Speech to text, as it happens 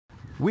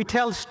We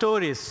tell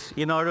stories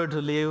in order to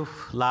live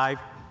life.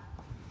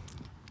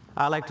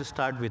 I like to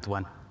start with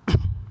one.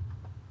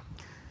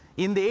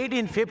 In the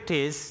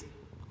 1850s,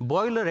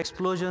 boiler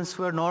explosions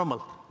were normal,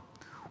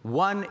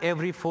 one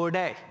every 4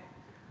 days,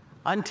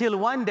 until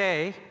one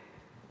day,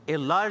 a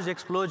large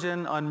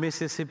explosion on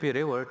Mississippi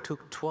River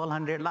took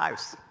 1,200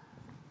 lives.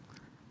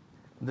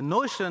 The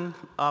notion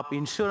of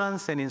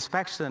insurance and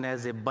inspection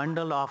as a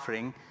bundle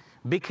offering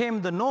became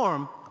the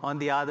norm on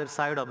the other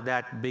side of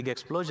that big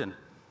explosion.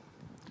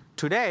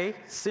 Today,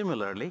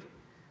 similarly,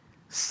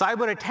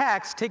 cyber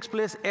attacks takes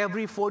place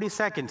every 40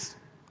 seconds.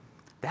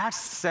 That's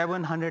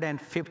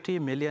 750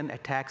 million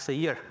attacks a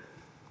year.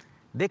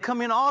 They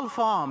come in all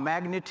form,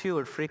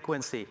 magnitude,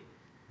 frequency,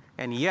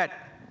 and yet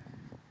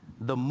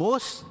the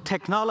most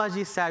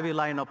technology-savvy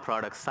line of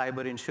products,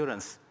 cyber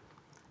insurance,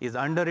 is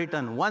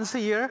underwritten once a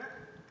year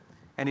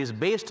and is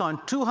based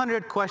on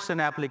 200 question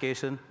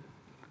application,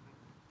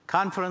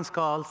 conference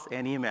calls,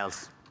 and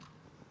emails.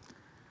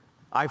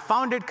 I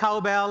founded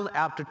Cowbell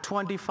after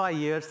 25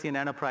 years in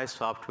enterprise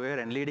software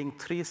and leading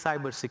 3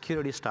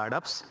 cybersecurity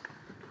startups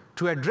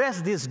to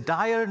address this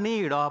dire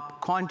need of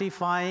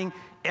quantifying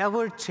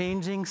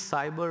ever-changing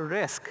cyber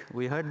risk.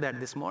 We heard that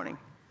this morning.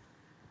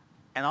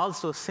 And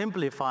also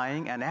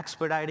simplifying and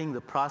expediting the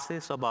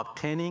process of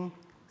obtaining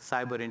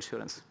cyber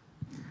insurance.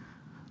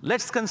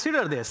 Let's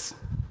consider this.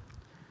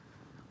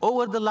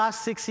 Over the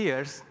last 6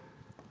 years,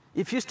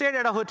 if you stayed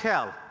at a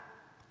hotel,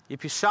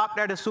 if you shopped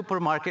at a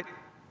supermarket,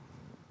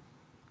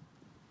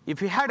 if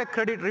you had a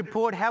credit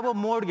report, have a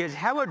mortgage,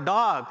 have a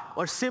dog,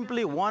 or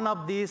simply one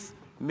of these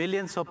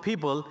millions of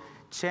people,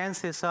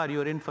 chances are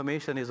your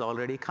information is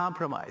already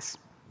compromised.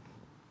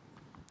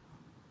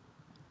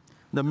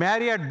 The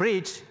Marriott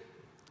breach,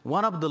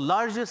 one of the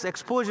largest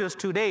exposures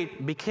to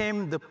date,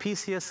 became the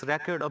PCS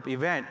record of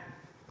event,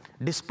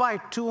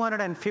 despite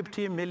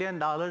 $250 million in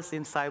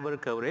cyber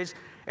coverage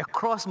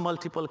across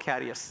multiple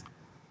carriers.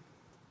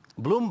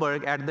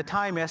 Bloomberg at the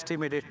time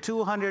estimated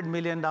 $200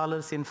 million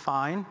in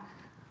fine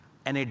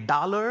and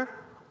 $1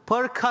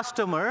 per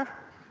customer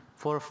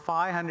for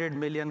 500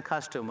 million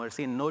customers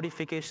in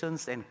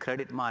notifications and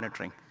credit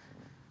monitoring.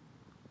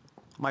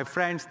 My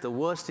friends, the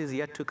worst is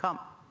yet to come.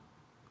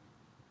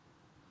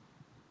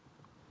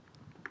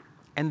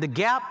 And the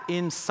gap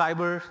in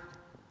cyber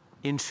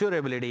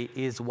insurability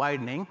is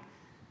widening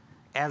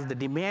as the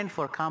demand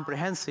for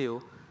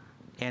comprehensive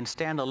and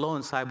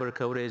standalone cyber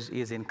coverage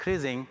is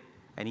increasing,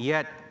 and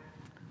yet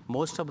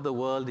most of the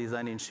world is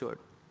uninsured.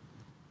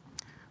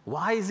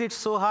 Why is it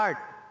so hard?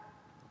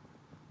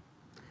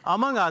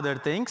 Among other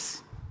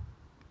things,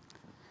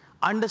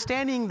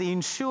 understanding the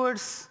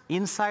insured's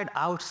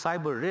inside-out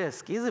cyber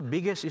risk is the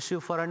biggest issue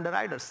for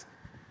underwriters.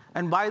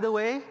 And by the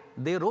way,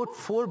 they wrote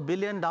 $4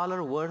 billion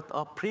worth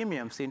of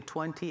premiums in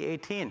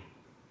 2018.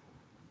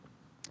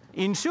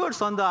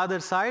 Insureds, on the other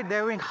side,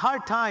 they're having a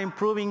hard time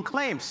proving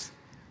claims,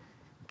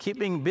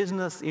 keeping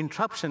business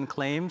interruption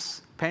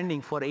claims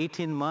pending for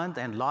 18 months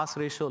and loss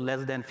ratio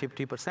less than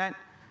 50%.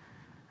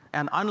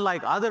 And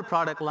unlike other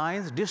product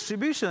lines,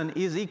 distribution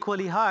is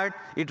equally hard.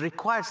 It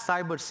requires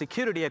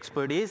cybersecurity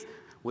expertise.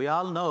 We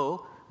all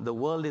know the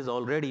world is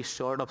already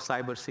short of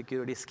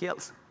cybersecurity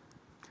skills.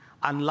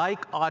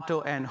 Unlike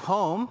auto and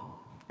home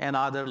and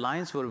other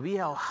lines where we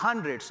have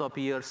hundreds of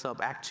years of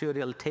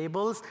actuarial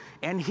tables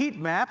and heat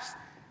maps,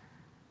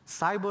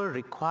 cyber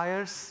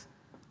requires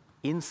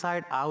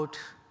inside-out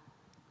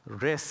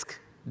risk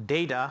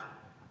data,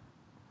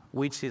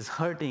 which is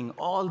hurting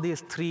all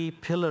these 3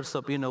 pillars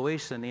of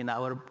innovation in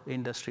our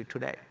industry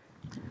today.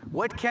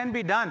 What can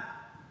be done?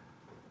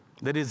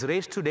 There is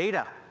race to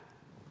data.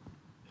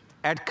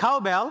 At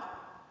Cowbell,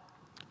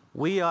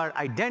 we are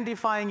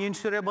identifying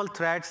insurable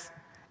threats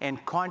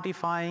and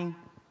quantifying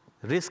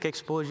risk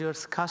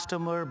exposures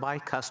customer by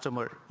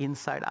customer,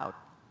 inside out.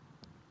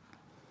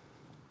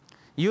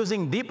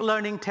 Using deep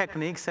learning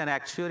techniques and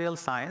actuarial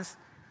science,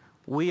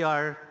 we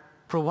are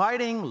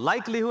providing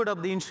likelihood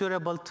of the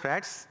insurable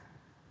threats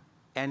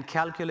and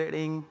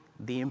calculating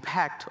the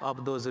impact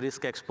of those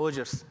risk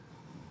exposures.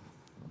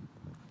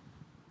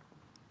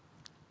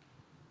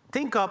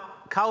 Think of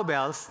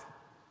Cowbells,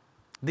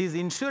 these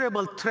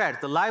insurable threats,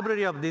 the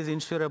library of these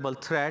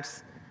insurable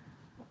threats,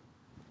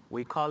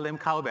 we call them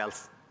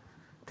Cowbells.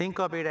 Think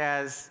of it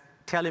as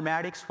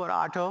telematics for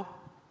auto.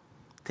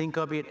 Think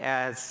of it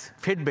as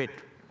Fitbit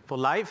for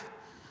life.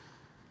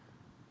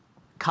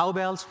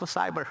 Cowbells for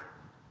cyber.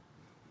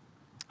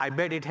 I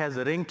bet it has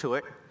a ring to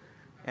it.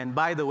 And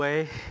by the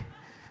way,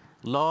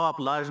 law of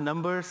large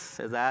numbers,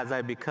 as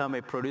I become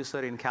a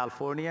producer in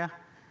California,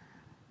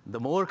 the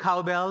more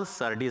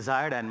cowbells are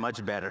desired and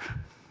much better.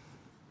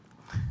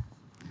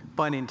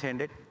 Pun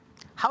intended.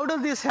 How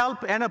does this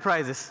help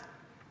enterprises?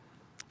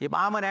 If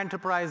I'm an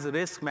enterprise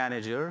risk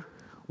manager,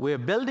 we're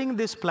building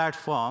this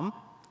platform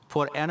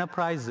for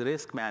enterprise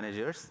risk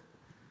managers,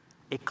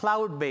 a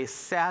cloud-based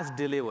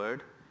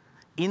SaaS-delivered,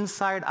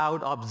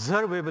 inside-out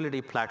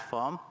observability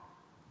platform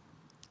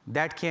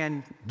that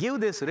can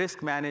give these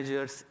risk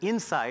managers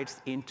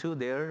insights into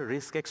their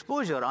risk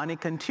exposure on a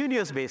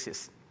continuous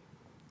basis.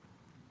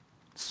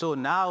 So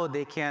now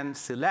they can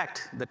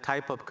select the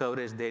type of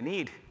coverage they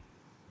need.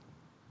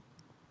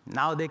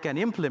 Now they can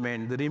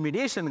implement the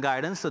remediation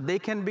guidance so they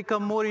can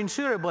become more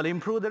insurable,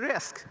 improve the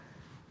risk.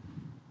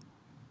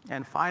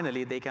 And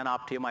finally, they can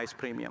optimize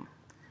premium.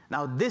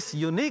 Now this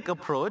unique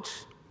approach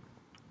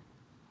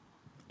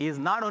is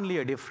not only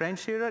a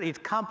differentiator,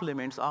 it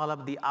complements all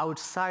of the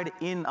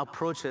outside-in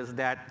approaches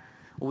that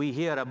we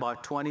hear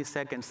about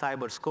 20-second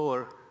cyber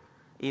score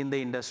in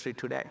the industry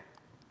today.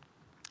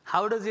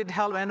 How does it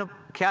help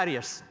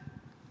carriers?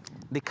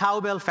 The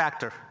Cowbell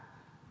factor.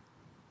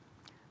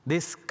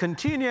 This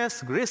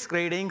continuous risk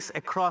ratings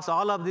across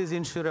all of these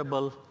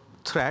insurable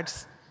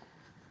threats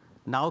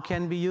now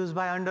can be used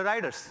by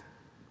underwriters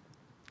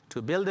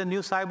to build a new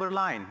cyber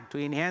line, to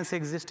enhance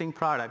existing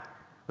product,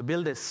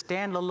 build a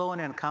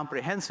standalone and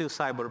comprehensive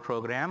cyber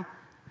program,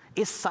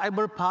 a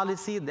cyber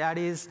policy that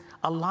is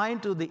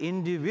aligned to the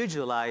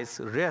individualized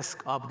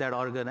risk of that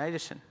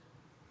organization,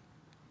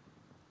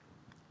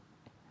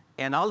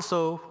 and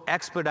also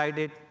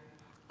expedited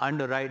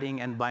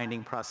underwriting and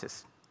binding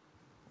process.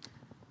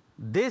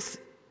 This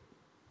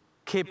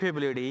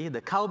capability,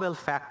 the Cowbell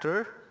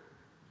factor,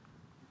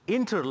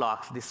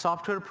 interlocks the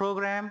software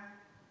program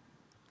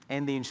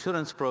and the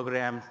insurance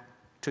program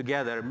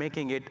together,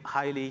 making it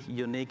highly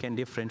unique and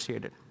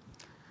differentiated.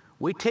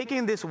 We're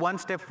taking this one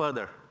step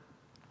further.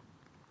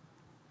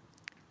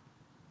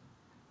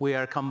 We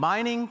are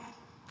combining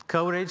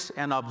coverage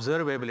and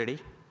observability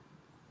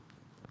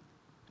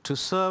to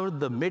serve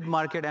the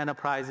mid-market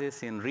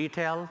enterprises in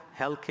retail,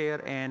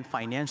 healthcare, and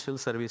financial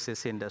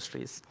services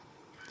industries.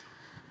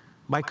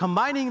 By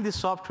combining the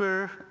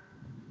software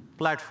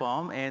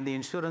platform and the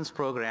insurance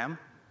program,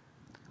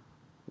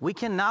 we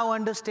can now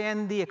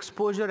understand the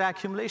exposure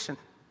accumulation.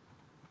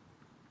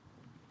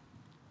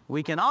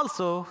 We can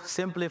also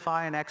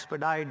simplify and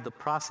expedite the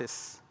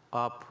process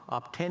of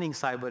obtaining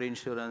cyber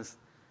insurance,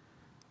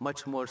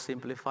 much more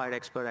simplified,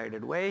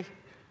 expedited way.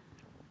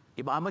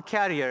 If I'm a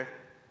carrier,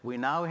 we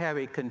now have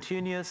a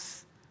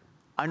continuous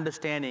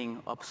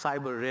understanding of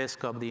cyber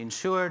risk of the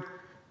insured,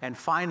 and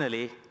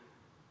finally,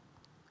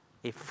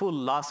 a full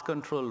loss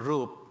control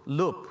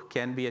loop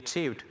can be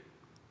achieved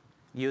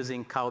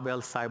using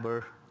Cowbell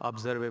Cyber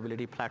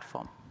Observability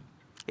Platform.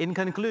 In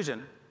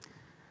conclusion,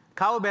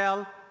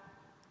 Cowbell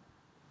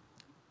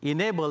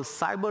enables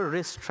cyber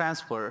risk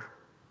transfer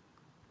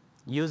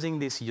using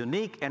this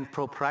unique and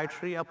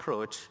proprietary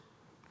approach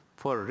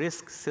for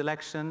risk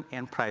selection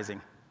and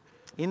pricing.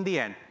 In the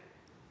end,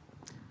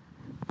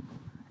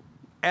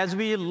 as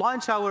we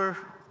launch our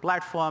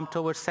platform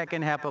towards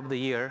second half of the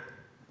year,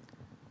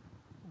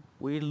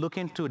 we're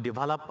looking to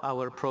develop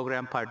our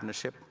program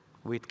partnership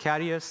with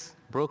carriers,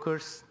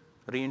 brokers,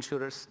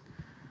 reinsurers.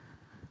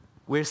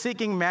 We're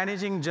seeking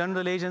managing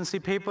general agency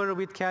paper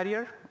with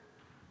carrier.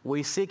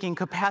 We're seeking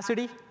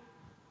capacity,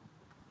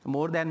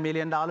 more than $1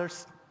 million,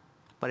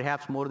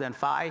 perhaps more than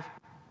 5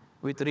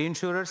 with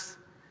reinsurers.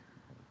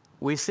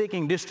 We're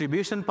seeking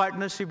distribution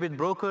partnership with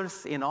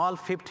brokers in all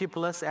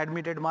 50+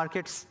 admitted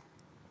markets.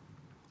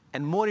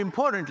 And more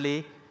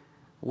importantly,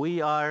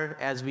 we are,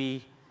 as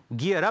we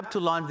gear up to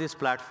launch this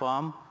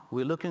platform,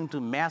 we're looking to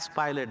mass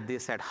pilot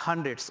this at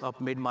hundreds of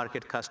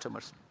mid-market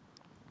customers.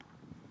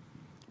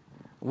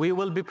 We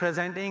will be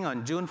presenting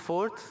on June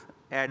 4th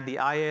at the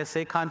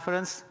IASA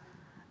conference,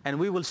 and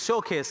we will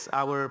showcase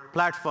our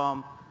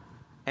platform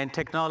and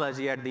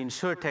technology at the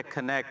InsurTech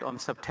Connect on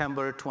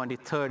September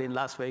 23rd in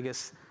Las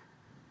Vegas.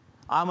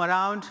 I'm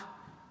around.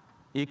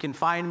 You can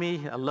find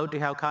me. I'd love to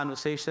have a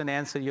conversation,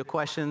 answer your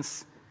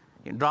questions.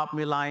 You can drop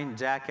me a line,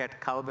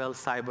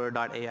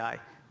 jack@cowbellcyber.ai.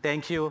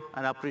 Thank you,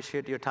 and I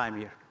appreciate your time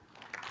here.